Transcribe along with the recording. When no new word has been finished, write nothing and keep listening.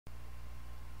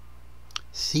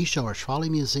Seashore Trolley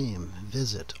Museum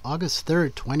visit August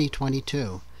 3rd,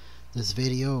 2022. This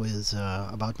video is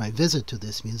about my visit to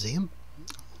this museum,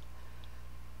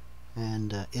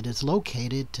 and it is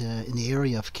located in the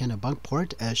area of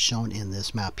Kennebunkport as shown in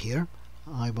this map here.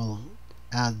 I will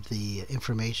add the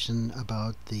information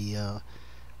about the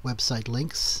website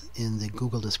links in the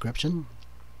Google description.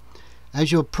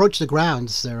 As you approach the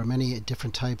grounds, there are many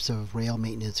different types of rail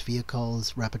maintenance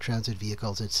vehicles, rapid transit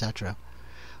vehicles, etc.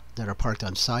 that are parked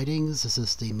on sidings. This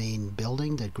is the main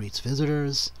building that greets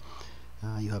visitors.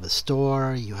 You have a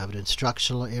store, you have an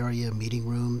instructional area, meeting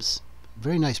rooms.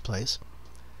 Very nice place.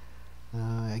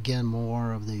 Again,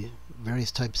 more of the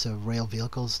various types of rail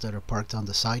vehicles that are parked on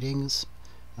the sidings.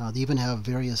 They even have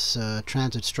various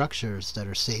transit structures that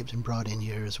are saved and brought in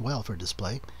here as well for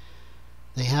display.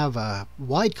 They have a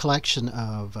wide collection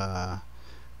of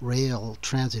rail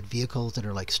transit vehicles that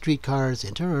are like streetcars,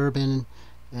 interurban,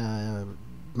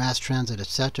 mass transit,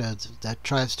 etc. that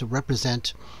tries to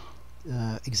represent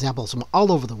examples from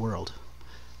all over the world.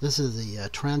 This is the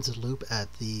transit loop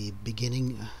at the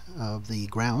beginning of the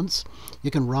grounds.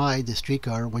 You can ride the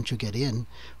streetcar once you get in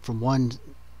from one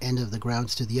end of the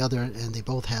grounds to the other, and they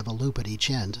both have a loop at each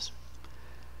end.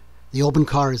 The open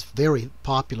car is very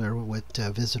popular with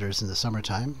visitors in the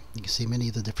summertime. You can see many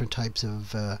of the different types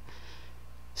of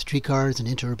streetcars and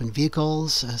interurban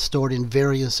vehicles stored in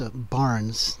various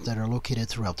barns that are located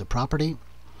throughout the property.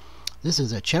 This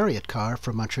is a chariot car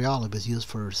from Montreal. It was used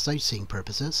for sightseeing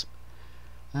purposes.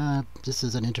 This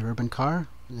is an interurban car.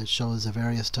 It shows the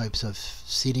various types of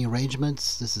seating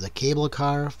arrangements. This is a cable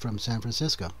car from San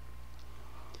Francisco.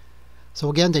 So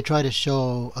again, they try to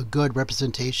show a good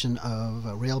representation of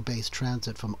rail-based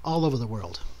transit from all over the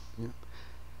world,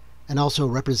 and also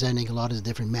representing a lot of the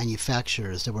different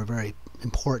manufacturers that were very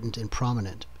important and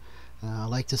prominent. I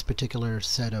like this particular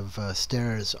set of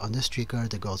stairs on this streetcar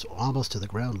that goes almost to the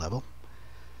ground level.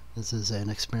 This is an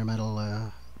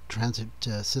experimental transit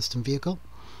system vehicle.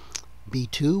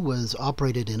 B2 was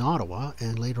operated in Ottawa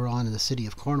and later on in the city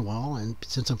of Cornwall, and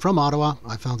since I'm from Ottawa,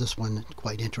 I found this one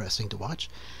quite interesting to watch.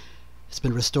 It's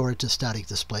been restored to static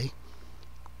display.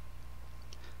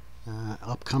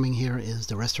 Upcoming here is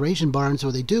the restoration barns,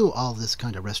 where they do all this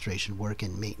kind of restoration work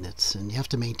and maintenance, and you have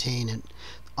to maintain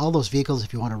all those vehicles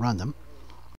if you want to run them.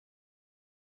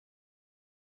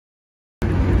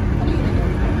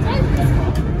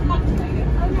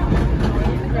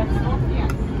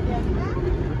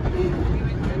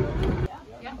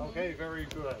 Okay, very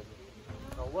good.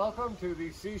 Now, welcome to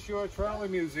the Seashore Trolley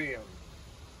Museum.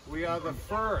 We are the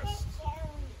first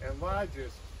and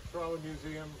largest trolley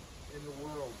museum in the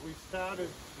world. We started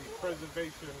the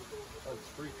preservation of the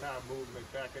streetcar movement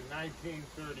back in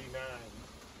 1939.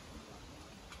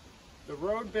 The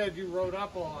roadbed you rode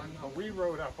up on, or we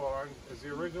rode up on, is the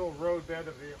original roadbed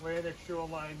of the Atlantic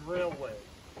Shoreline Railway.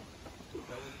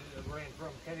 That ran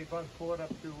from Kennebunkport up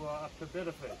to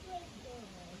Biddeford.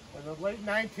 In the late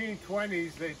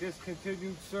 1920s, they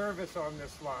discontinued service on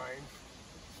this line,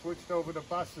 switched over to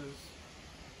buses,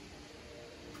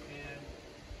 and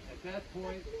at that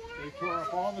point they tore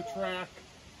up all the track,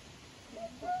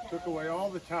 took away all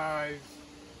the ties,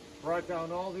 brought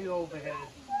down all the overhead,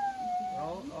 and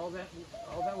all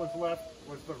that was left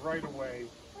was the right-of-way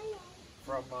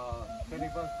from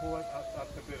Kennebunkport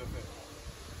up to Biddeford.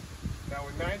 Now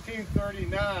in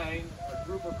 1939, a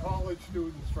group of college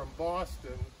students from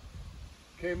Boston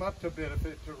came up to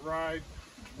Biddeford to ride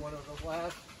one of the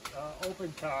last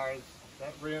open cars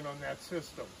that ran on that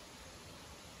system.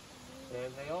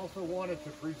 And they also wanted to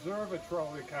preserve a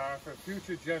trolley car for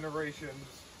future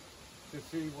generations to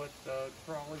see what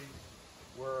trolleys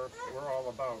were all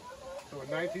about. So in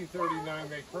 1939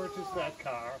 they purchased that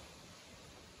car,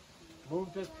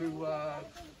 moved it to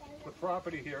the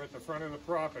property here at the front of the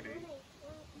property,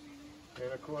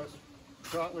 and of course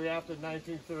shortly after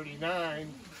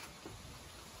 1939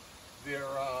 their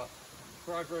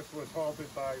progress was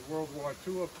halted by World War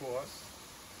II, of course.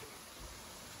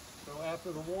 So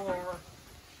after the war,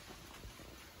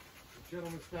 the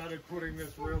gentlemen started putting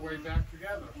this railway back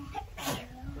together.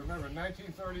 Remember, in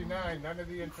 1939, none of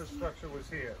the infrastructure was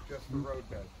here, just the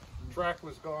roadbed. The track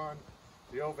was gone,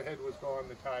 the overhead was gone,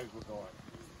 the ties were gone.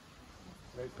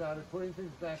 They started putting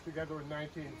things back together in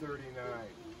 1939.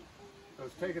 So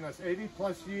it's taken us 80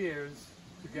 plus years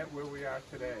to get where we are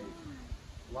today,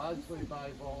 largely by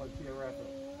volunteer effort.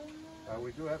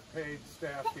 We do have paid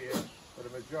staff here, but a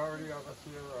majority of us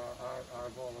here are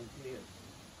volunteers.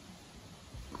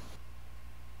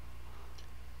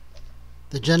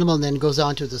 The gentleman then goes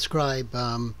on to describe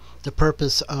the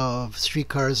purpose of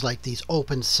streetcars like these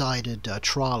open-sided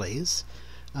trolleys.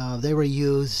 They were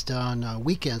used on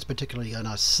weekends, particularly on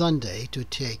a Sunday, to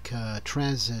take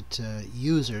transit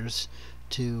users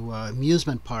to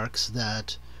amusement parks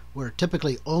that were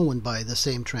typically owned by the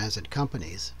same transit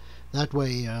companies. That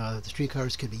way the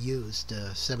streetcars could be used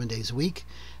 7 days a week,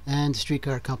 and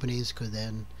streetcar companies could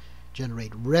then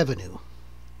generate revenue.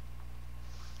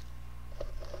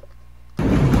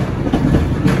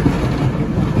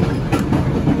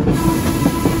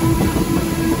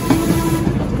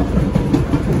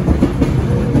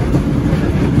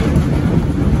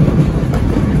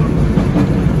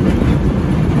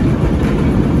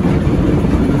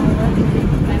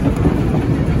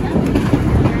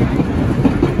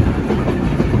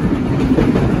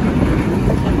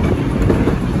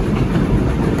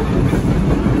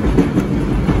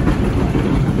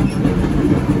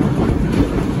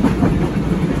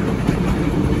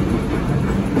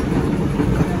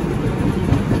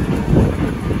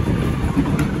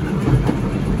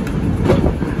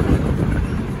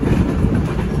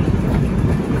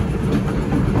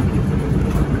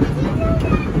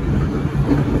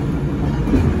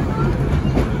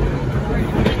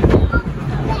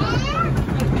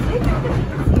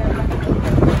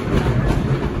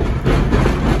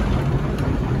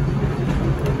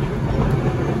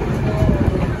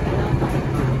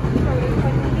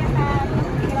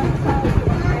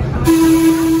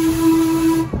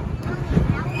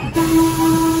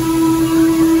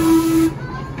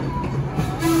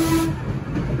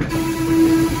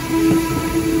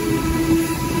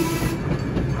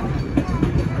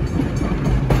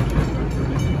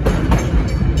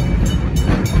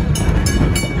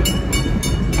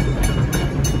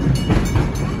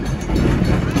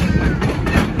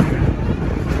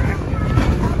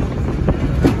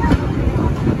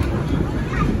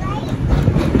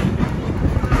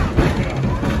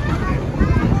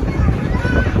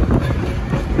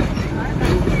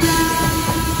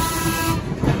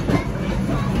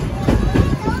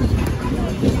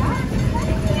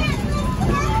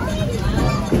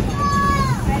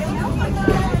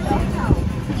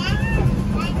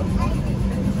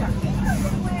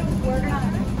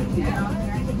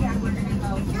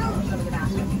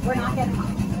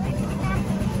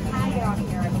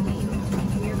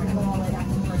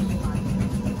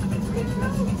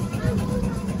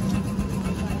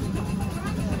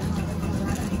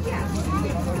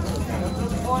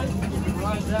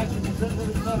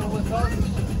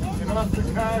 Get off the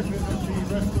car, visit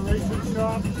the restoration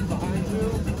shop behind you.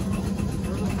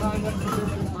 Further time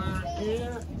exhibition barn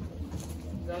here.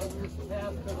 Down this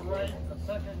path to the right, a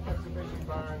second exhibition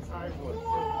barn, Highwood,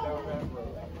 down that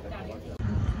road.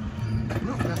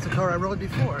 Well, that's the car I rode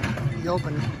before. The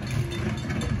open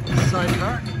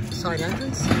sidecar, side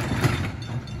entrance.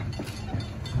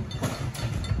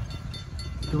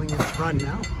 Doing its run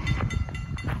now.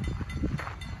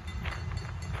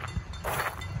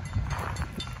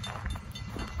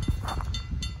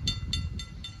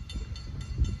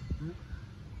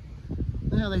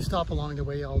 Yeah, they stop along the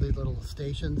way, all these little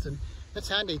stations, and it's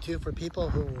handy too for people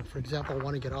who, for example,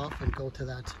 want to get off and go to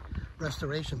that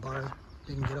restoration bar.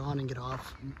 You can get on and get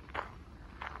off.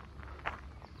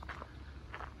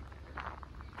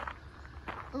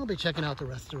 I'll be checking out the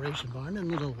restoration barn in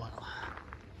a little while.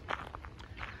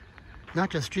 Not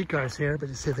just streetcars here, but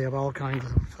you see they have all kinds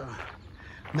of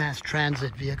mass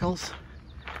transit vehicles.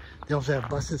 They also have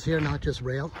buses here, not just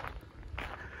rail.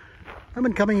 I've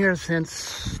been coming here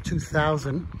since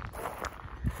 2000,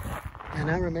 and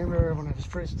I remember when I was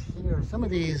first here, some of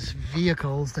these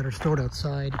vehicles that are stored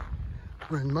outside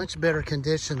were in much better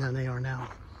condition than they are now.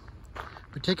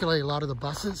 Particularly a lot of the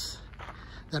buses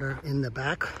that are in the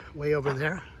back, way over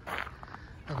there.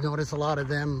 I've noticed a lot of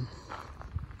them,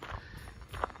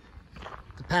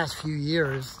 the past few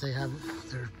years, they have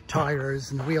their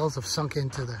tires and the wheels have sunk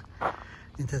into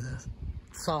the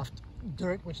soft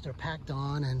dirt which they're packed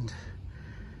on, and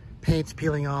paint's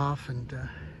peeling off, and I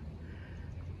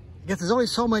guess there's only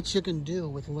so much you can do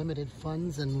with limited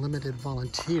funds and limited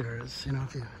volunteers. You know,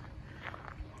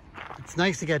 it's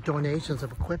nice to get donations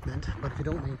of equipment, but if you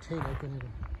don't maintain it, then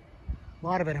a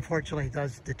lot of it unfortunately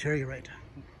does deteriorate.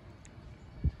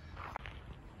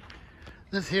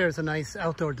 This here is a nice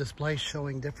outdoor display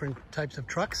showing different types of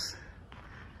trucks.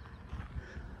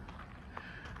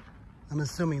 I'm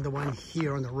assuming the one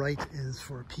here on the right is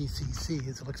for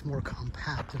PCCs. It looks more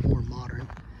compact and more modern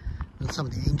than some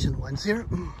of the ancient ones here.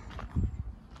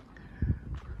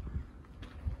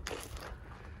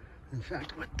 In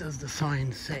fact, what does the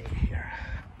sign say here?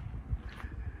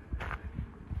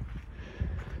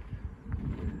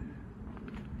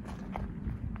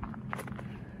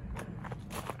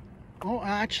 Oh,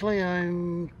 actually,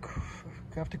 I'm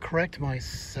I have to correct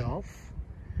myself.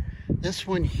 This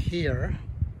one here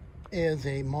is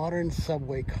a modern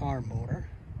subway car motor.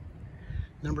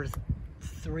 Number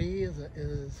 3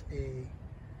 is a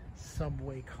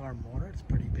subway car motor. It's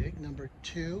pretty big. Number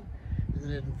 2 is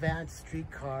an advanced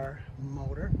streetcar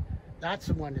motor. That's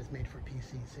the one that's made for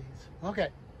PCCs. Okay,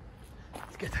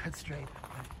 let's get that straight.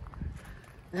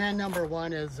 And number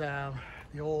 1 is the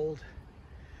old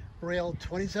Rail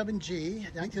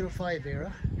 27G 1905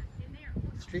 era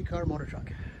streetcar motor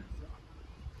truck.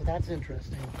 So that's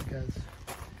interesting because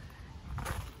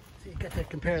you get to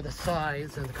compare the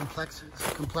size and the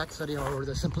complexity or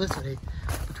the simplicity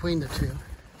between the two.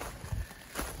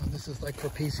 And this is like for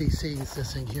PCCs,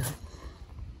 this thing here.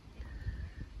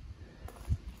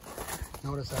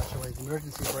 Notice actually the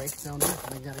emergency brake down there,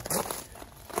 magnetic brake.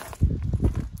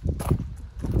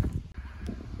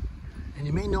 And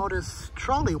you may notice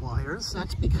trolley wires.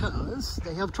 That's because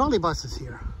they have trolley buses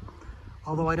here.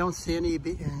 Although I don't see any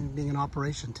being in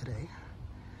operation today.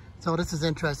 So this is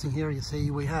interesting here. You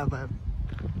see we have the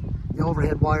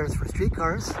overhead wires for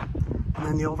streetcars and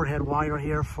then the overhead wire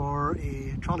here for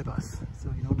a trolley bus.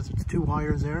 So you notice it's 2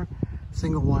 wires there,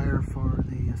 single wire for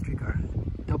the streetcar,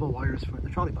 double wires for the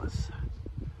trolley bus.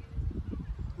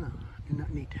 Oh, isn't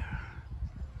that neat?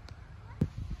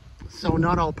 So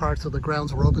not all parts of the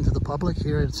grounds were open to the public.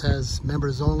 Here it says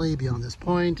members only beyond this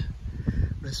point.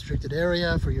 Restricted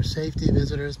area. For your safety,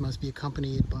 visitors must be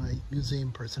accompanied by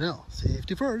museum personnel.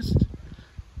 Safety first.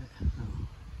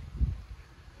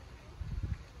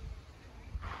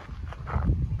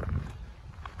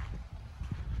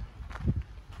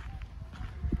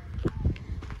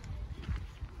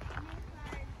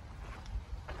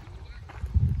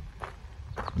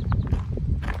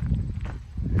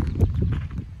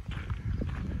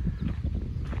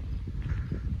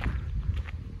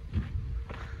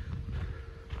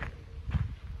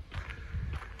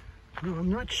 No,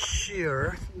 I'm not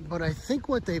sure, but I think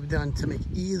what they've done to make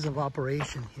ease of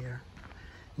operation here,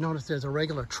 notice there's a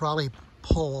regular trolley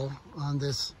pole on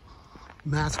this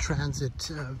mass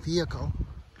transit vehicle.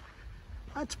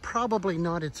 That's probably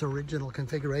not its original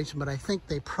configuration, but I think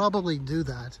they probably do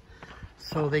that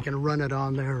so they can run it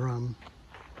on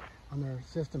their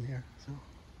system here. So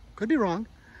could be wrong,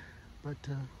 but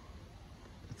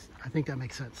I think that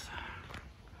makes sense.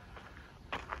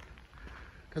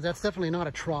 Because that's definitely not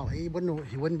a trolley. He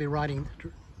wouldn't be riding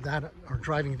that or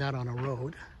driving that on a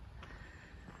road.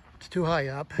 It's too high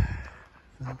up.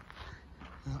 So,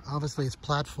 obviously it's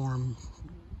platform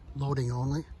loading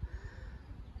only.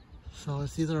 So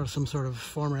it's either some sort of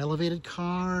former elevated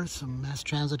car, some mass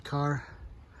transit car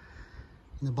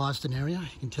in the Boston area.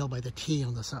 You can tell by the T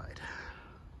on the side.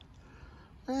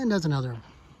 And there's another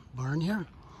barn here,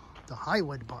 the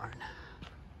Highwood barn.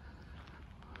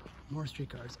 More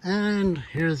streetcars. And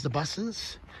here's the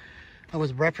buses. I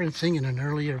was referencing in an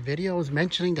earlier video, I was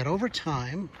mentioning that over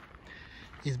time,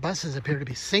 these buses appear to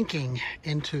be sinking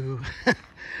into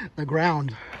the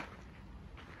ground.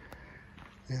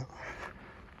 Yeah.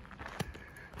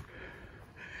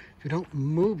 If you don't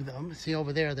move them, see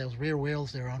over there, those rear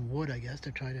wheels, they're on wood, I guess,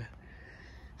 to try to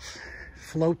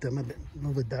float them a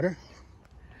little bit better.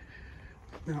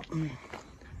 Now,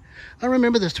 I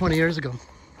remember this 20 years ago.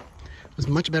 It was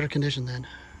much better condition then.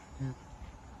 Yeah.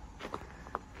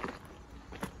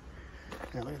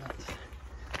 Yeah, look at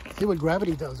that. See what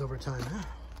gravity does over time, huh?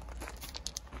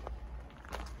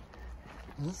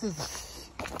 And this is,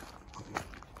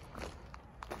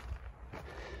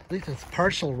 at least it's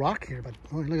partial rock here, but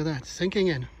oh, look at that, sinking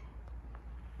in.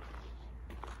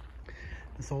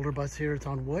 This older bus here, it's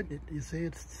on wood. You see,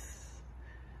 it's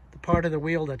the part of the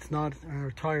wheel that's not,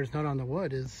 or tire's not on the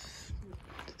wood, is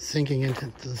sinking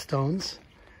into the stones.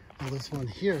 Well, this one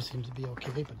here seems to be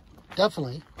okay, but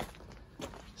definitely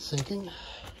sinking.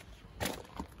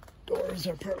 Doors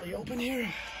are partly open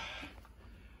here.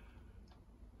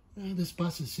 This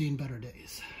bus has seen better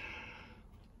days.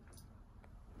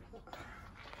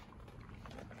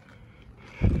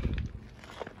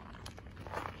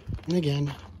 And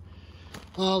again,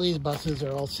 all these buses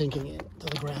are all sinking into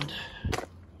the ground.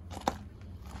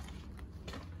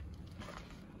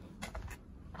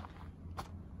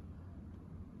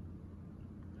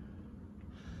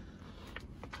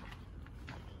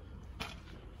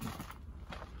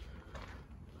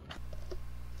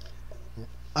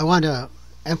 I want to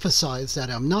emphasize that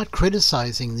I'm not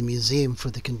criticizing the museum for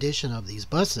the condition of these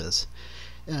buses.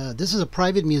 This is a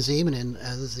private museum, and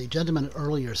as the gentleman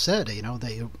earlier said, you know,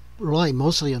 they rely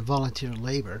mostly on volunteer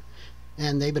labor,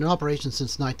 and they've been in operation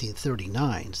since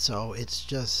 1939. So it's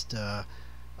just a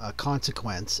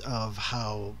consequence of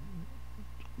how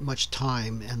much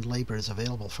time and labor is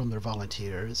available from their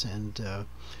volunteers and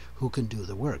who can do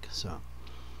the work. So,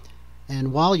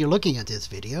 and while you're looking at this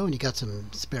video and you got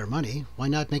some spare money, why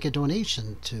not make a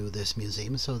donation to this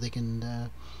museum so they can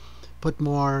put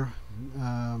more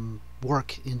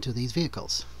work into these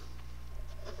vehicles.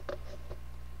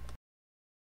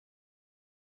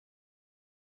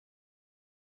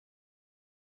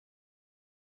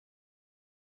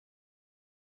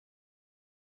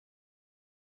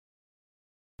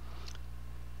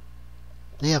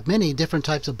 They have many different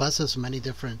types of buses, many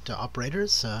different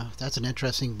operators. That's an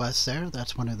interesting bus there.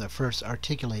 That's one of the first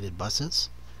articulated buses.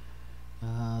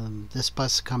 This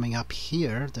bus coming up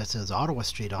here that says Ottawa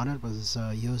Street on it was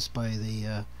used by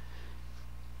the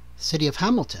city of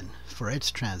Hamilton for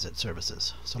its transit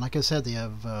services. So like I said, they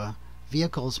have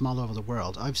vehicles from all over the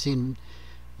world. I've seen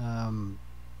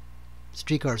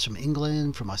streetcars from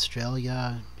England, from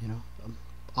Australia, you know,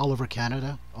 all over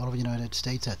Canada, all over the United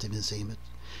States at the museum.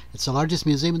 It's the largest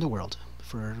museum in the world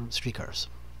for streetcars.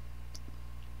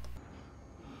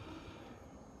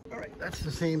 Alright, that's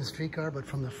the same streetcar but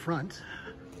from the front.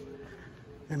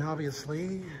 And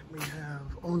obviously we have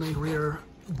only rear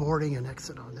boarding and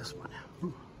exit on this one.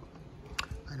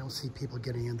 I don't see people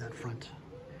getting in that front.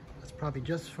 That's probably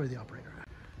just for the operator.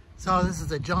 So this is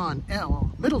the John L.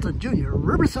 Middleton Jr.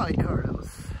 Riverside Car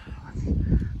House.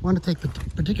 I want to take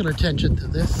particular attention to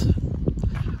this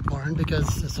barn because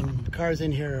there's some cars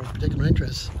in here of particular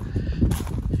interest.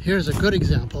 Here's a good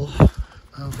example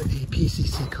of a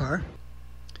PCC car.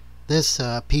 This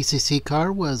PCC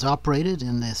car was operated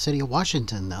in the city of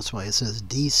Washington. That's why it says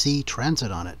DC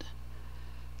Transit on it.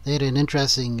 They had an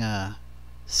interesting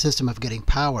system of getting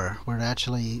power where it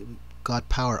actually got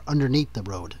power underneath the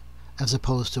road as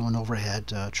opposed to an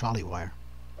overhead trolley wire.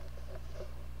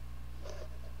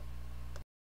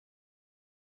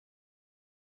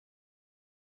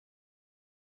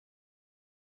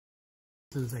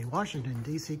 This is a Washington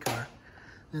DC car,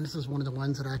 and this is one of the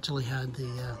ones that actually had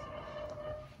the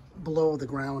below the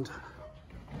ground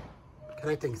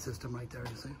connecting system right there,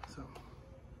 you see.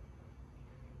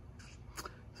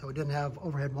 So it didn't have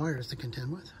overhead wires to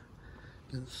contend with.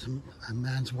 A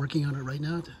man's working on it right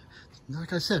now.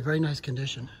 Like I said, very nice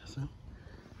condition. So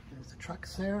there's the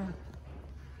trucks there.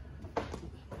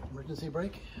 Emergency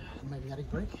brake, magnetic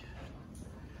brake.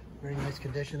 Very nice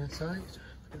condition inside.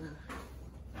 Look at that.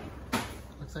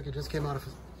 Looks like it just came out of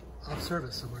off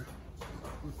service somewhere.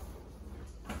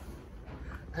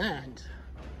 And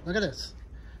look at this.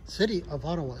 City of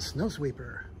Ottawa snow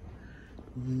sweeper.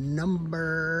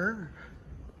 Number,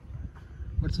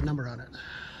 what's the number on it?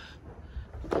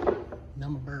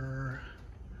 Number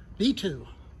B2.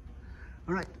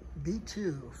 All right,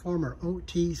 B2, former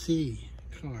OTC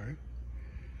car.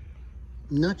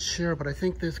 Not sure, but I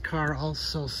think this car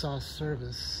also saw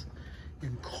service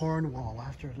in Cornwall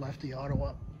after it left the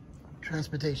Ottawa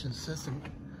transportation system.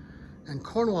 And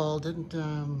Cornwall didn't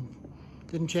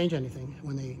change anything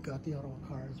when they got the Ottawa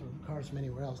cars or cars from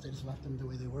anywhere else. They just left them the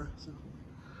way they were.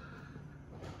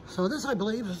 So this, I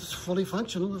believe, is fully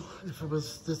functional. If it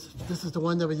was this is the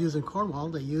one that was used in Cornwall.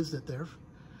 They used it there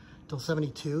till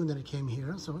 '72, and then it came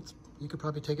here. So you could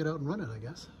probably take it out and run it, I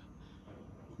guess.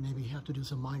 Maybe you have to do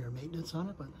some minor maintenance on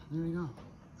it, but there you go.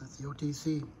 That's the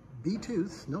OTC B2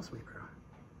 snow sweeper.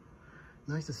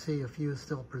 Nice to see a few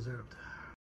still preserved.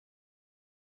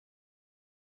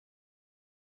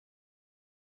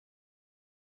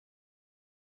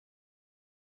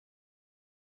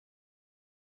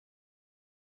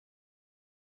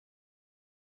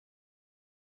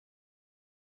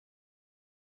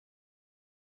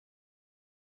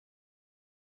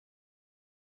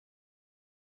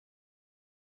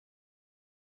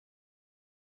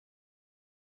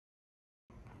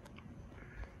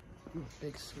 Ooh,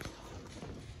 big sweep.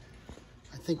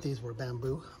 I think these were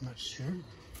bamboo. I'm not sure.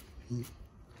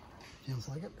 Feels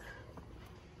like it.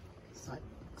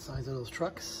 Size of those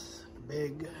trucks,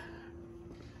 big.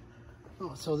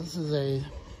 Oh, so this is a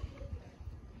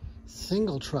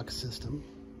single truck system.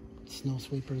 Snow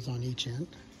sweepers on each end.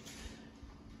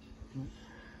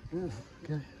 Yeah,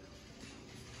 okay.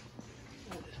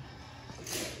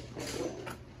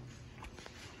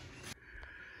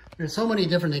 There's so many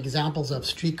different examples of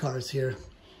streetcars here.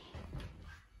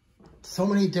 So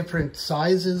many different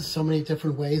sizes, so many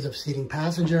different ways of seating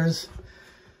passengers,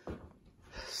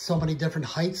 so many different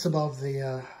heights above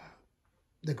the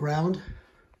ground,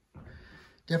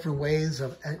 different ways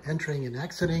of entering and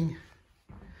exiting.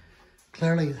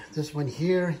 Clearly, this one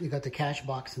here, you got the cash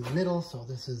box in the middle, so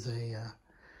this is a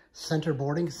center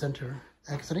boarding, center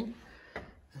exiting.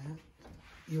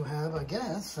 You have, I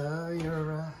guess,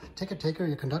 your ticket taker,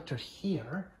 your conductor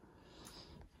here.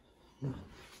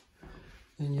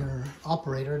 and your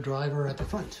operator, driver at the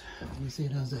front. You see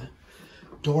it has a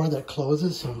door that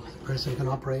closes so the person can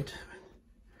operate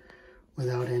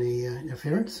without any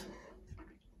interference.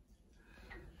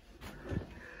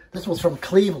 This was from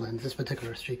Cleveland, this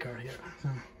particular streetcar here. So,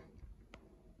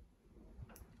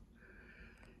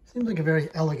 seems like a very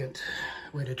elegant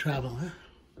way to travel, huh?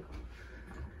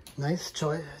 Nice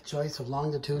choice of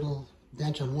longitudinal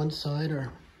bench on one side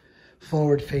or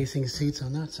forward-facing seats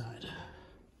on that side.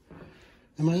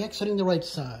 Am I exiting the right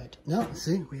side? No,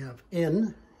 see, we have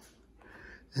in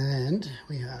and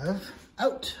we have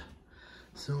out.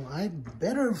 So I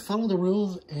better follow the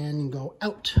rules and go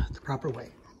out the proper way.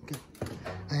 Okay.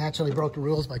 I actually broke the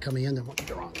rules by coming in the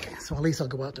wrong way, so at least I'll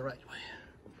go out the right way.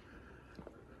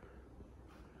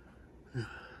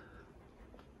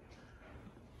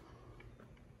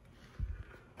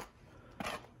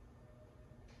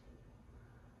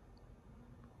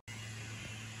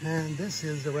 And this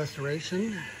is the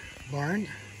restoration barn,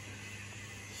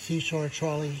 Seashore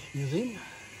Trolley Museum.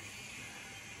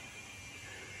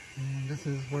 And this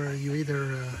is where you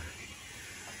either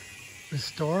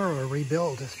restore or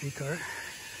rebuild a streetcar.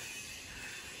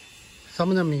 Some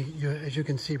of them, as you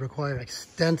can see, require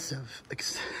extensive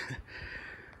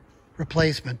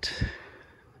replacement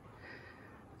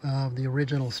of the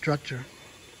original structure.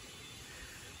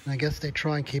 And I guess they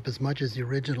try and keep as much as the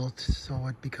original so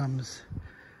it becomes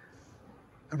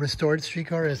a restored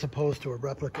streetcar as opposed to a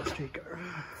replica streetcar.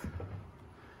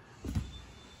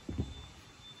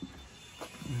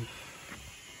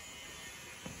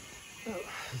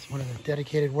 It's one of the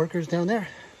dedicated workers down there.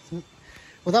 So,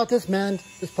 without this man,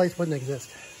 this place wouldn't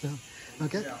exist. So,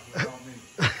 okay. Yeah, without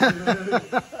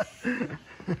me.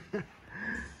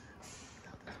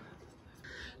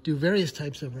 Do various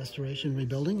types of restoration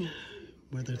rebuilding,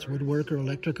 whether it's woodwork or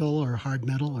electrical or hard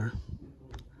metal, or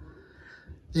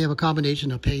they have a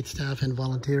combination of paid staff and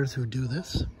volunteers who do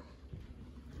this.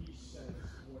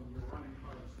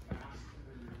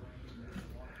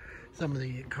 Some of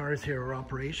the cars here are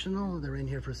operational. They're in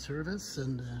here for service,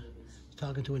 and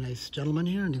talking to a nice gentleman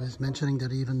here, and he was mentioning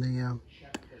that even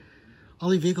all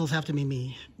the vehicles have to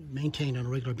be maintained on a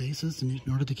regular basis in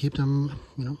order to keep them,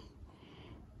 you know,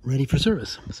 ready for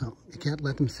service. So you can't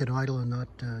let them sit idle and not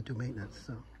do maintenance.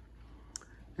 So,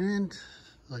 and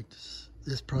like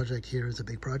this project here is a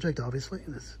big project, obviously.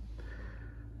 This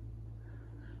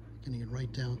getting it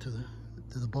right down to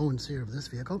the bones here of this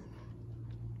vehicle.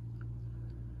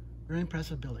 Very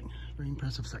impressive building, very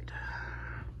impressive site.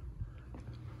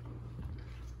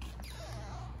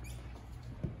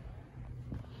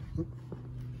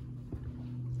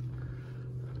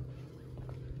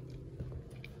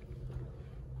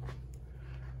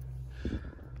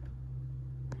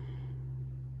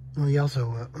 Well, he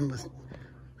also was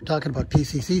talking about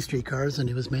PCC streetcars, and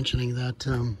he was mentioning that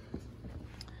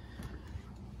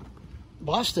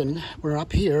Boston were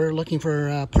up here looking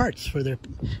for parts for their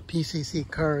PCC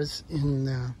cars in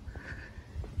the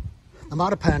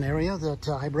Mattapan area that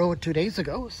I rode 2 days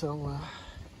ago. So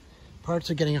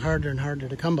parts are getting harder and harder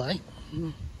to come by,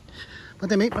 but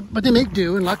they make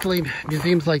do. And luckily,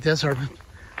 museums like this are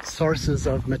sources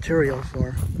of material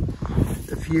for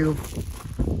the few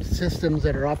systems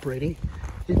that are operating.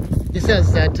 He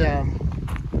says that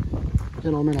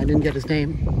gentleman, I didn't get his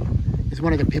name, he's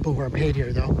one of the people who are paid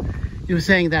here though. He was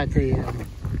saying that the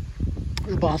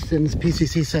Boston's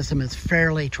PCC system is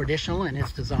fairly traditional in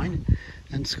its design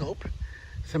and scope.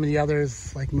 Some of the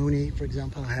others, like Mooney, for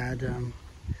example, had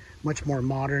much more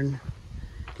modern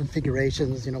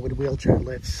configurations, you know, with wheelchair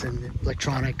lifts and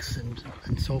electronics and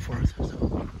so forth.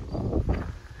 So,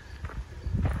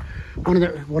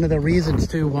 one of the reasons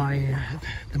too why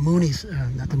the Mooney's,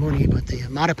 not the Mooney, but the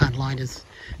Mattapan line is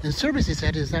in service, he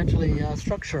said, is actually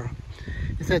structural.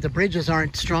 He said the bridges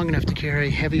aren't strong enough to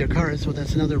carry heavier cars, so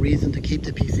that's another reason to keep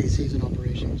the PCCs in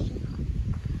operations.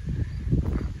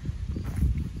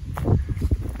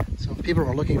 So if people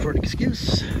are looking for an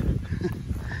excuse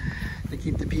to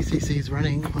keep the PCCs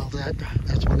running, well,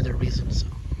 that's one of their reasons. So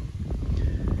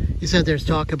he said there's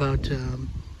talk about you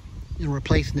know,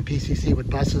 replacing the PCC with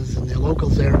buses, and the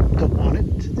locals there don't want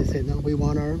it. They say no, we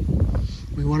want to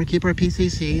keep our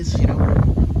PCCs. You know,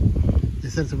 they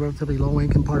said it's a relatively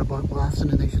low-income part of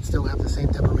Boston, and they should still have the same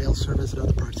type of rail service that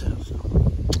other parts have. So,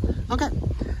 okay,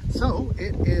 so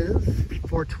it is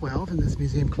 4:12, and this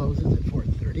museum closes at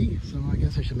 4:30. So I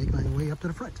guess I should make my way up to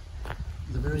the front. It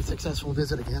was a very successful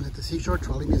visit again at the Seashore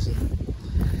Trolley Museum.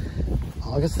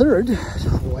 August 3rd,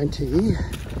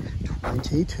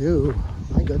 2022.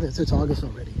 My goodness, it's August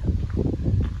already.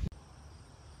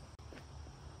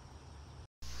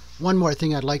 One more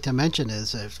thing I'd like to mention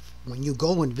is when you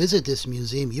go and visit this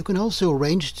museum, you can also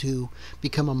arrange to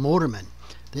become a motorman.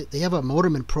 They have a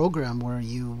motorman program where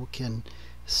you can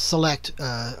select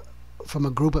from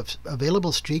a group of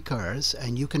available streetcars,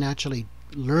 and you can actually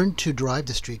learn to drive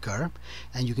the streetcar,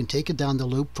 and you can take it down the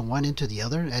loop from one end to the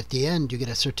other. At the end, you get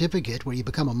a certificate where you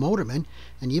become a motorman,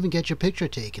 and you even get your picture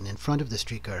taken in front of the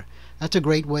streetcar. That's a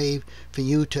great way for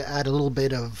you to add a little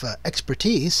bit of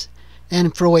expertise,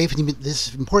 and for a way for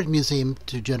this important museum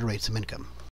to generate some income.